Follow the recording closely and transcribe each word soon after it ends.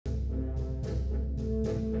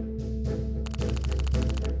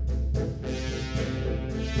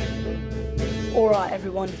Alright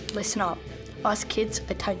everyone, listen up. Us kids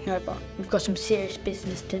are taking over. We've got some serious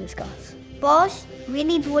business to discuss. Boss, we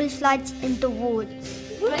need Waterslides in the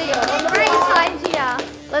wards. Great idea.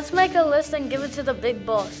 Let's make a list and give it to the big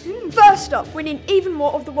boss. First up, we need even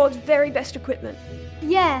more of the world's very best equipment.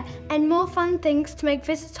 Yeah, and more fun things to make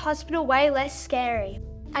visits to hospital way less scary.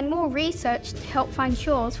 And more research to help find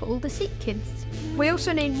cures for all the sick kids. We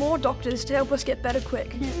also need more doctors to help us get better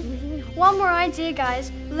quick. One more idea,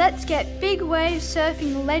 guys. Let's get big wave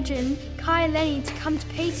surfing legend Kai Lenny to come to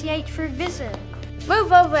PCH for a visit.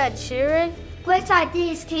 Move over, Ed Sheeran. Great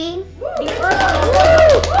ideas, team. Good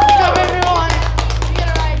job, everyone. You get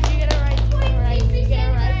it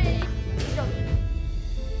right.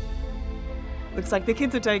 Looks like the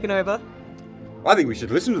kids are taking over. I think we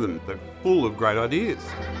should listen to them. They're full of great ideas.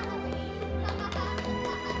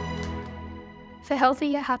 For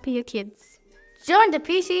healthier, happier kids. Join the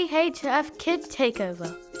PCHF Kids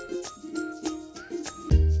Takeover.